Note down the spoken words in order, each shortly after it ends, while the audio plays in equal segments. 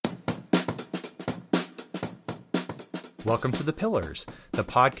Welcome to The Pillars, the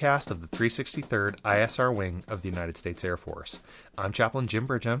podcast of the 363rd ISR Wing of the United States Air Force. I'm Chaplain Jim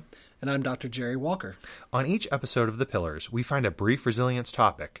Bridgham. And I'm Dr. Jerry Walker. On each episode of The Pillars, we find a brief resilience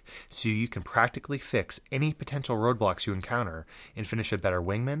topic so you can practically fix any potential roadblocks you encounter and finish a better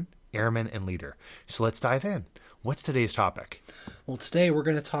wingman, airman, and leader. So let's dive in. What's today's topic? Well, today we're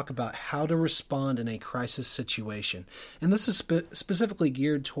going to talk about how to respond in a crisis situation. And this is specifically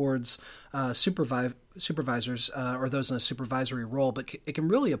geared towards supervisors or those in a supervisory role, but it can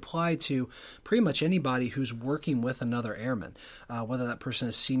really apply to pretty much anybody who's working with another airman, whether that person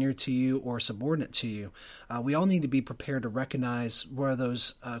is senior to you or subordinate to you. We all need to be prepared to recognize where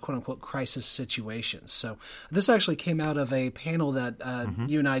those quote-unquote crisis situations. So this actually came out of a panel that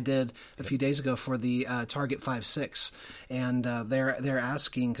you and I did a few days ago for the Target 5-6, and they're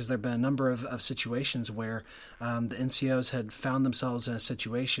asking, because there have been a number of situations where the NCOs had found themselves in a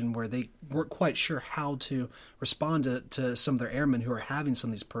situation where they weren't quite sure how to respond to some of their airmen who are having some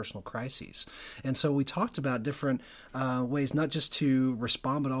of these personal crises. And so we talked about different ways, not just to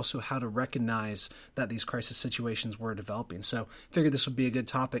respond, but also how to recognize that these crisis situations were developing. So I figured this would be a good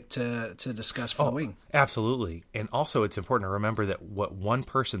topic to discuss for the wing. Absolutely. And also it's important to remember that what one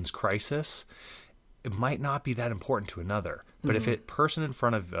person's crisis, it might not be that important to another. But if a person in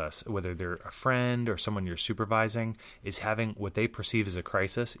front of us, whether they're a friend or someone you're supervising, is having what they perceive as a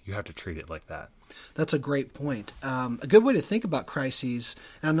crisis, you have to treat it like that. That's a great point. A good way to think about crises,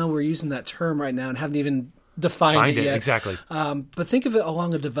 and I know we're using that term right now and haven't even defined it yet. Exactly. But think of it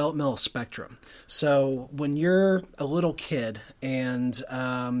along a developmental spectrum. So when you're a little kid and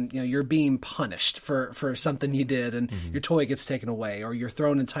you're being punished for something you did, and your toy gets taken away, or you're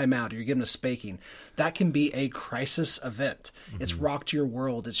thrown in timeout, or you're given a spanking, that can be a crisis event. It's rocked your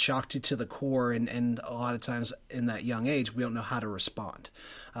world. It's shocked you to the core, and a lot of times in that young age, we don't know how to respond.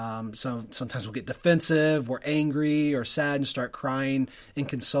 So sometimes we'll get defensive, we're angry or sad and start crying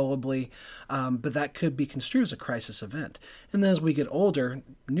inconsolably, but that could be construed as a crisis event. And then as we get older,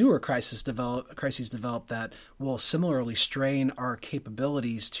 newer crises develop that will similarly strain our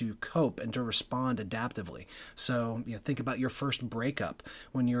capabilities to cope and to respond adaptively. So think about your first breakup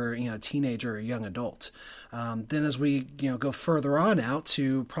when you're a teenager or a young adult. Then as we go further on out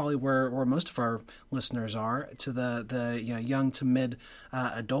to probably where most of our listeners are, to the young to mid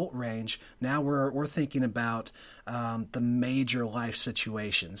adult range, now we're thinking about the major life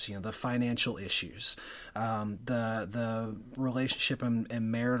situations, the financial issues, the relationship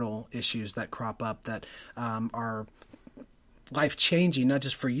and marital issues that crop up that are life-changing, not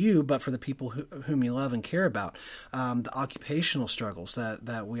just for you, but for the people whom you love and care about, the occupational struggles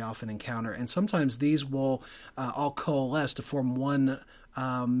that we often encounter. And sometimes these will all coalesce to form one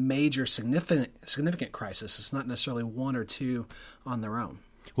major significant crisis. It's not necessarily one or two on their own.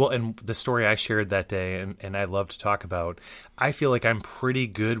 Well, and the story I shared that day, and I love to talk about, I feel like I'm pretty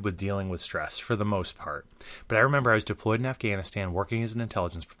good with dealing with stress for the most part. But I remember I was deployed in Afghanistan working as an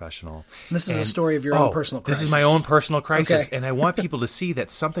intelligence professional. This is a story of your own personal crisis. This is my own personal crisis. Okay. And I want people to see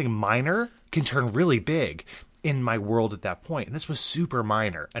that something minor can turn really big in my world at that point. And this was super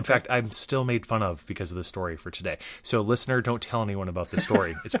minor. In fact, I'm still made fun of because of the story for today. So listener, don't tell anyone about the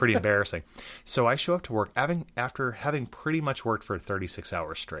story. It's pretty embarrassing. So I show up to work after having pretty much worked for 36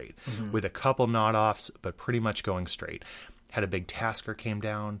 hours straight with a couple nod-offs, but pretty much going straight. Had a big tasker came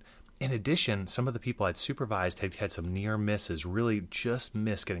down. In addition, some of the people I'd supervised had some near misses, really just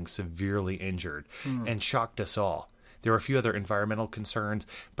missed getting severely injured and shocked us all. There were a few other environmental concerns,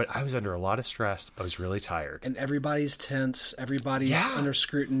 but I was under a lot of stress. I was really tired. And everybody's tense. Everybody's under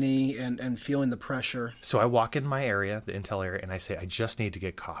scrutiny and feeling the pressure. So I walk in my area, the intel area, and I say, I just need to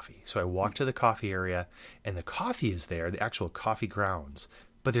get coffee. So I walk to the coffee area, and the coffee is there, the actual coffee grounds,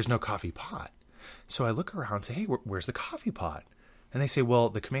 but there's no coffee pot. So I look around and say, hey, where's the coffee pot? And they say, well,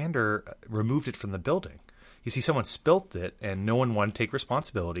 the commander removed it from the building. You see, someone spilt it, and no one wanted to take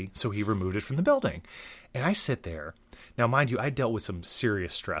responsibility, so he removed it from the building. And I sit there. Now, mind you, I dealt with some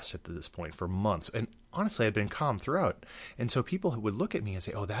serious stress at this point for months, and honestly, I'd been calm throughout. And so people would look at me and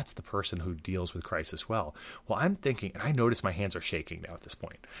say, oh, that's the person who deals with crisis well. Well, I'm thinking, and I notice my hands are shaking now at this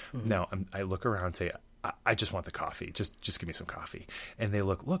point. Now, I look around and say, I just want the coffee. Just give me some coffee. And they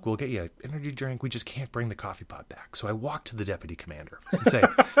look, we'll get you an energy drink. We just can't bring the coffee pot back. So I walk to the deputy commander and say,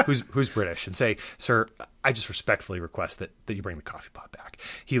 who's British, and say, sir, I just respectfully request that you bring the coffee pot back.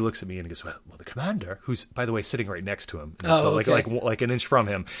 He looks at me and he goes, well, the commander, who's, by the way, sitting right next to him, like an inch from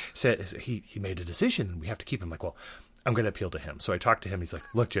him, says he made a decision and we have to keep him. Like, well, I'm going to appeal to him. So I talked to him. He's like,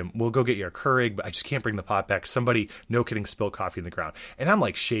 look, Jim, we'll go get you a Keurig, but I just can't bring the pot back. Somebody, no kidding, spilled coffee in the ground. And I'm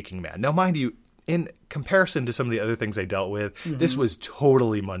like shaking mad. Now, mind you, in comparison to some of the other things I dealt with, this was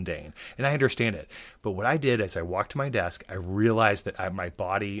totally mundane, and I understand it. But what I did as I walked to my desk, I realized that my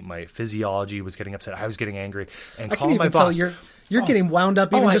body, my physiology was getting upset. I was getting angry, and called my boss. You're getting wound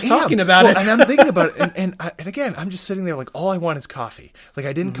up even just talking about it. And I'm thinking about it. And again, I'm just sitting there like, all I want is coffee. Like,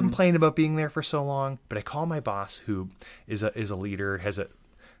 I didn't complain about being there for so long, but I call my boss, who is a leader, has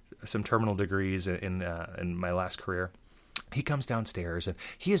some terminal degrees in my last career. He comes downstairs, and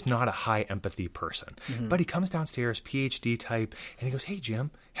he is not a high empathy person, but he comes downstairs, Ph.D. type, and he goes, "Hey,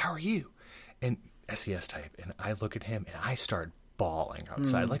 Jim, how are you?" And SES type. And I look at him, and I start bawling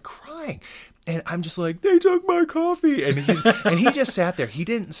outside, like crying. And I'm just like, "They took my coffee." And he just sat there. He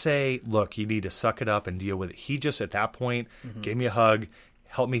didn't say, "Look, you need to suck it up and deal with it." He just, at that point, gave me a hug,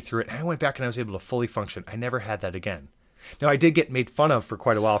 helped me through it. And I went back, and I was able to fully function. I never had that again. Now, I did get made fun of for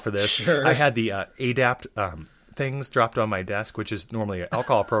quite a while for this. Sure. I had the ADAPT things dropped on my desk, which is normally an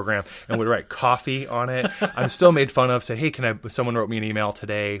alcohol program, and would write coffee on it. I'm still made fun of. Say, "Hey, someone wrote me an email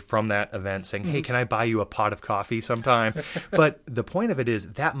today from that event saying, 'Hey, can I buy you a pot of coffee sometime?'" But the point of it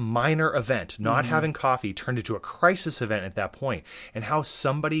is that minor event, not having coffee, turned into a crisis event at that point. And how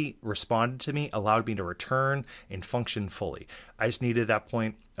somebody responded to me allowed me to return and function fully. I just needed at that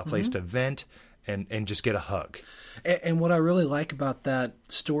point a place to vent and just get a hug. And what I really like about that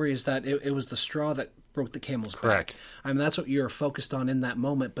story is that it was the straw that broke the camel's Correct. back. I mean, that's what you were focused on in that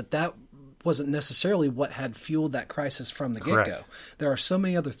moment, but that wasn't necessarily what had fueled that crisis from the Correct. get-go. There are so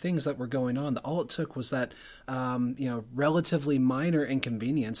many other things that were going on that all it took was that relatively minor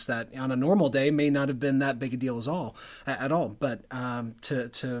inconvenience that on a normal day may not have been that big a deal at all, but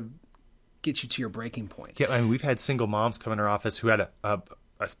to get you to your breaking point. Yeah, I mean, we've had single moms come in our office who had a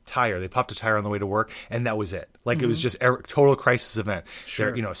tire. They popped a tire on the way to work, and that was it. Like, it was just a total crisis event.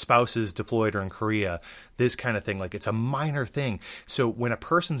 Sure. Their, spouses deployed or in Korea, this kind of thing. Like, it's a minor thing. So when a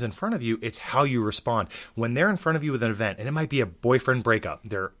person's in front of you, it's how you respond. When they're in front of you with an event, and it might be a boyfriend breakup,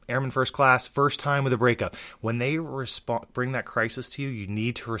 they're airman first class, first time with a breakup. When they bring that crisis to you, you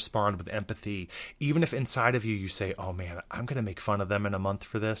need to respond with empathy. Even if inside of you, you say, "Oh man, I'm going to make fun of them in a month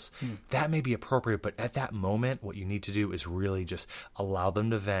for this." That may be appropriate, but at that moment, what you need to do is really just allow them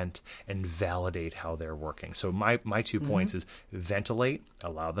to vent and validate how they're working. So my 2 points is ventilate,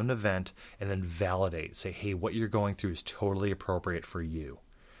 allow them to vent, and then validate. Say, "Hey, what you're going through is totally appropriate for you."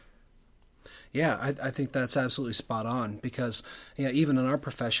 Yeah, I think that's absolutely spot on because even in our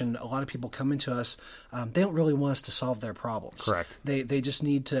profession, a lot of people come into us, they don't really want us to solve their problems. Correct. They just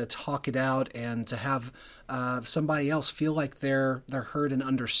need to talk it out and to have somebody else feel like they're heard and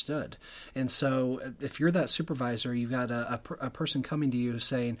understood. And so if you're that supervisor, you've got a person coming to you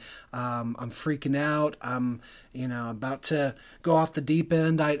saying, "I'm freaking out. I'm about to go off the deep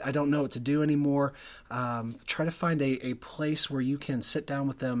end. I don't know what to do anymore." Try to find a place where you can sit down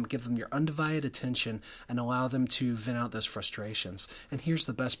with them, give them your undivided attention, and allow them to vent out those frustrations. And here's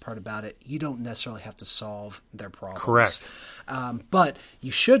the best part about it. You don't necessarily have to solve their problems. Correct. But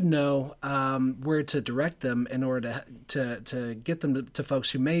you should know where to direct them in order to get them to folks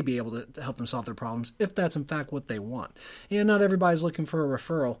who may be able to help them solve their problems, if that's in fact what they want. Not everybody's looking for a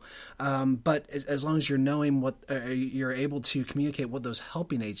referral, but as long as you're knowing what you're able to communicate what those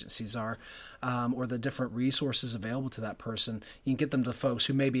helping agencies are, or the different resources available to that person, you can get them to folks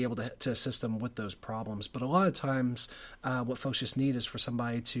who may be able to assist them with those problems. But a lot of times, what folks just need is for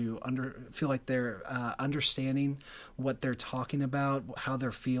somebody to feel like they're understanding what they're talking about, how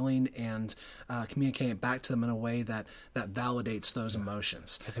they're feeling, and communicating it back to them in a way that validates those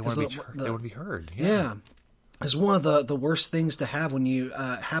emotions. They want to be heard. Yeah. It's one of the worst things to have when you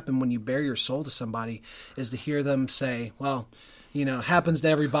happen when you bare your soul to somebody is to hear them say, "Well, happens to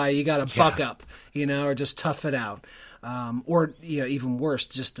everybody. You got to buck up, or just tough it out." Or even worse,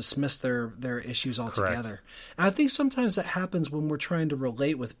 just dismiss their issues altogether. Correct. And I think sometimes that happens when we're trying to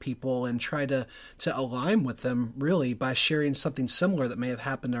relate with people and try to align with them, really, by sharing something similar that may have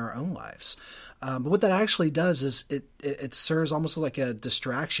happened in our own lives. But what that actually does is it serves almost like a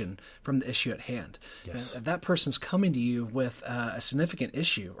distraction from the issue at hand. Yes. If that person's coming to you with a significant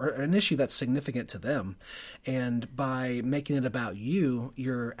issue or an issue that's significant to them, and by making it about you,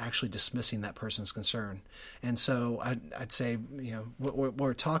 you're actually dismissing that person's concern. And so I'd say, what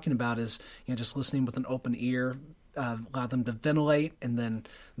we're talking about is, just listening with an open ear, allow them to ventilate, and then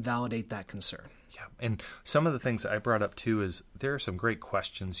validate that concern. Yeah, and some of the things I brought up too is there are some great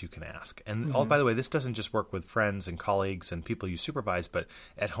questions you can ask. And by the way, this doesn't just work with friends and colleagues and people you supervise, but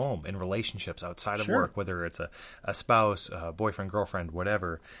at home, in relationships outside of work, whether it's a spouse, a boyfriend, girlfriend,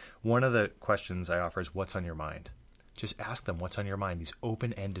 whatever. One of the questions I offer is, "What's on your mind?" just ask them what's on your mind, these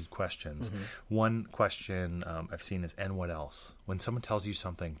open-ended questions. One question I've seen is, and what else? When someone tells you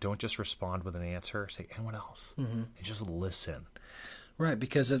something, don't just respond with an answer. Say, and what else? And just listen. Right,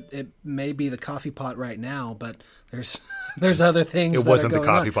 because it may be the coffee pot right now, but there's other things. It that wasn't are the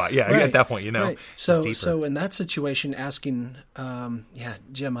going coffee on. pot. Yeah, Right. at that point, Right. it's deeper. So in that situation, asking,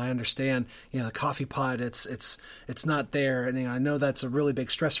 Jim, I understand. The coffee pot, it's not there, and I know that's a really big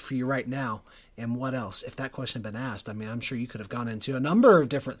stressor for you right now. And what else? If that question had been asked, I'm sure you could have gone into a number of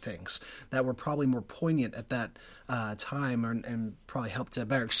different things that were probably more poignant at that time, and probably helped to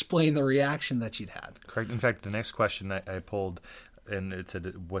better explain the reaction that you'd had. Correct. In fact, the next question I pulled, and it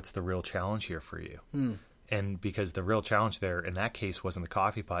said, what's the real challenge here for you? And because the real challenge there in that case wasn't the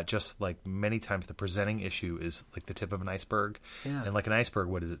coffee pot, just like many times the presenting issue is like the tip of an iceberg. Yeah. And like an iceberg,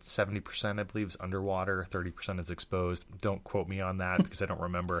 what is it? 70%, I believe, is underwater, 30% is exposed. Don't quote me on that because I don't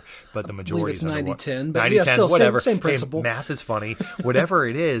remember. But the majority is underwater. It's 90-10, but 90-10, yeah, still whatever. same principle. Hey, math is funny. Whatever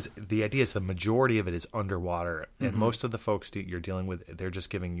it is, the idea is the majority of it is underwater. And most of the folks you're dealing with, they're just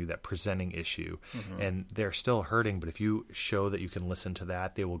giving you that presenting issue. And they're still hurting, but if you show that you can listen to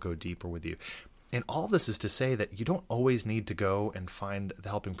that, they will go deeper with you. And all this is to say that you don't always need to go and find the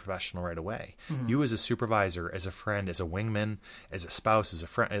helping professional right away. You as a supervisor, as a friend, as a wingman, as a spouse, as a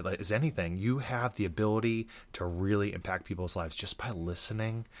friend, as anything, you have the ability to really impact people's lives just by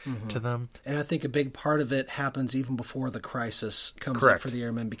listening to them. And I think a big part of it happens even before the crisis comes up Correct. for the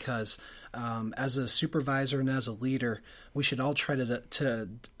airmen, because as a supervisor and as a leader, we should all try to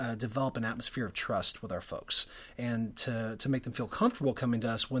develop an atmosphere of trust with our folks, and to make them feel comfortable coming to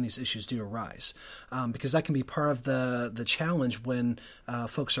us when these issues do arise. Because that can be part of the challenge when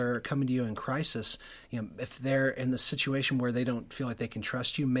folks are coming to you in crisis. If they're in the situation where they don't feel like they can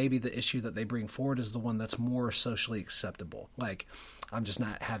trust you, maybe the issue that they bring forward is the one that's more socially acceptable. Like, I'm just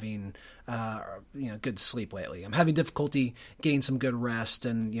not having good sleep lately. I'm having difficulty getting some good rest,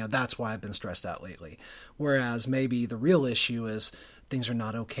 and that's why I've been stressed out lately. Whereas maybe the real issue is things are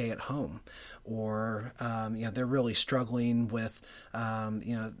not okay at home, or they're really struggling with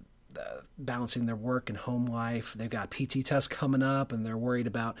balancing their work and home life. They've got a PT test coming up, and they're worried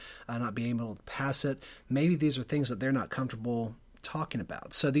about not being able to pass it. Maybe these are things that they're not comfortable talking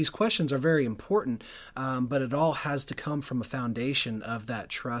about. So these questions are very important, but it all has to come from a foundation of that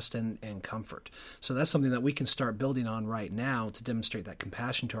trust and comfort. So that's something that we can start building on right now to demonstrate that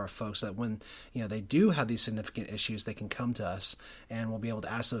compassion to our folks, that when they do have these significant issues, they can come to us and we'll be able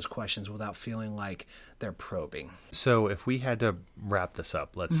to ask those questions without feeling like they're probing. So if we had to wrap this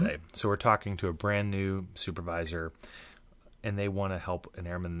up, let's say, so we're talking to a brand new supervisor, and they want to help an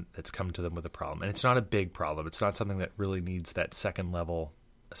airman that's come to them with a problem. And it's not a big problem. It's not something that really needs that second level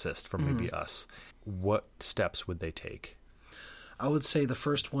assist from maybe us. What steps would they take? I would say the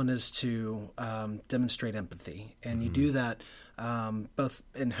first one is to demonstrate empathy. And you do that both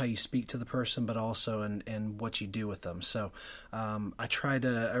in how you speak to the person, but also in what you do with them. So I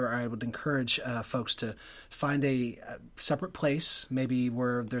would encourage folks to find a separate place, maybe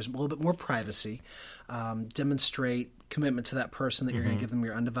where there's a little bit more privacy, demonstrate commitment to that person, that you're going to give them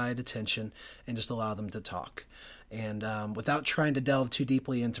your undivided attention, and just allow them to talk. And without trying to delve too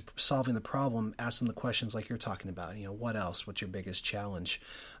deeply into solving the problem, ask them the questions like you're talking about. What else? What's your biggest challenge?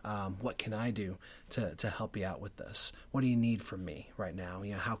 What can I do to help you out with this? What do you need from me right now?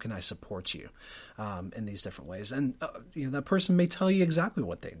 How can I support you in these different ways? And that person may tell you exactly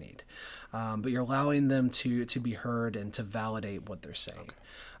what they need, but you're allowing them to be heard and to validate what they're saying.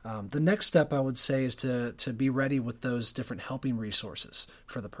 The next step, I would say, is to be ready with those different helping resources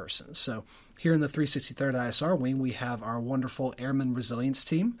for the person. So here in the 363rd ISR Wing, we have our wonderful Airman Resilience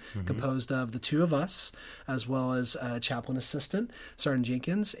Team, composed of the two of us, as well as Chaplain Assistant, Sergeant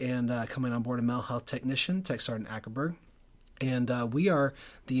Jenkins, and coming on board a mental health technician, Tech Sergeant Ackerberg. And we are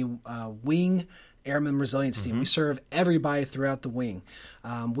the Wing Airman Resilience Team. We serve everybody throughout the wing.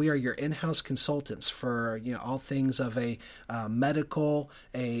 We are your in-house consultants for all things of a medical,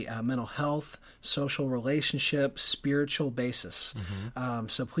 a mental health, social relationship, spiritual basis.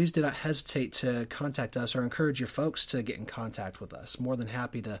 So please do not hesitate to contact us, or encourage your folks to get in contact with us. More than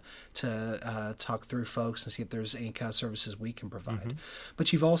happy to talk through folks and see if there's any kind of services we can provide.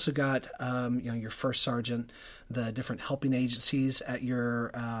 But you've also got your first sergeant, the different helping agencies at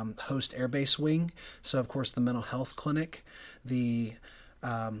your host airbase wing. So, of course, the mental health clinic, the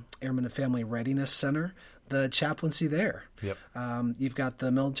Airmen and Family Readiness Center, the chaplaincy there. Yep. You've got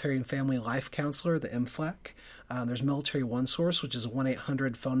the Military and Family Life Counselor, the MFLAC. There's Military One Source, which is a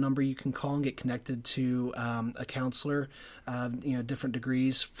 1-800 phone number you can call and get connected to a counselor, different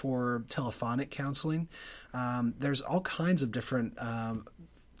degrees for telephonic counseling. There's all kinds of different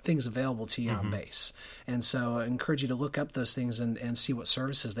things available to you on base. And so I encourage you to look up those things and see what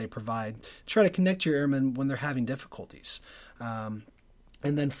services they provide. Try to connect your airmen when they're having difficulties. And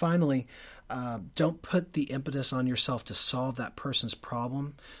then finally, don't put the impetus on yourself to solve that person's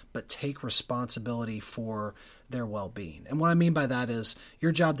problem, but take responsibility for their well-being. And what I mean by that is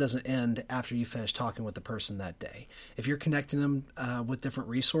your job doesn't end after you finish talking with the person that day. If you're connecting them with different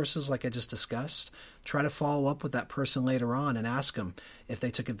resources like I just discussed, try to follow up with that person later on and ask them if they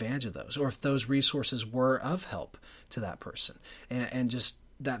took advantage of those or if those resources were of help to that person. And just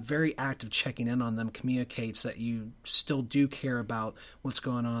that very act of checking in on them communicates that you still do care about what's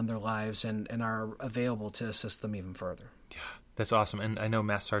going on in their lives and are available to assist them even further. Yeah, that's awesome. And I know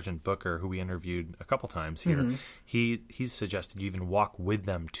Master Sergeant Booker, who we interviewed a couple times here, he's suggested you even walk with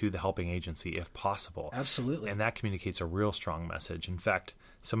them to the helping agency if possible. Absolutely. And that communicates a real strong message. In fact,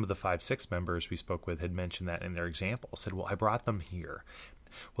 some of the 5-6 members we spoke with had mentioned that in their example, said, well, I brought them here.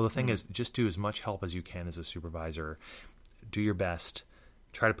 Well, the thing is, just do as much help as you can as a supervisor. Do your best.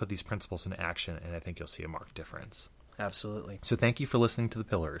 Try to put these principles into action, and I think you'll see a marked difference. Absolutely. So thank you for listening to The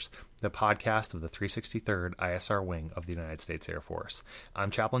Pillars, the podcast of the 363rd ISR Wing of the United States Air Force.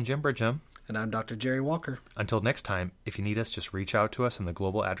 I'm Chaplain Jim Bridgham. And I'm Dr. Jerry Walker. Until next time, if you need us, just reach out to us in the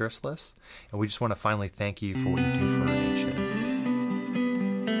global address list. And we just want to finally thank you for what you do for our nation.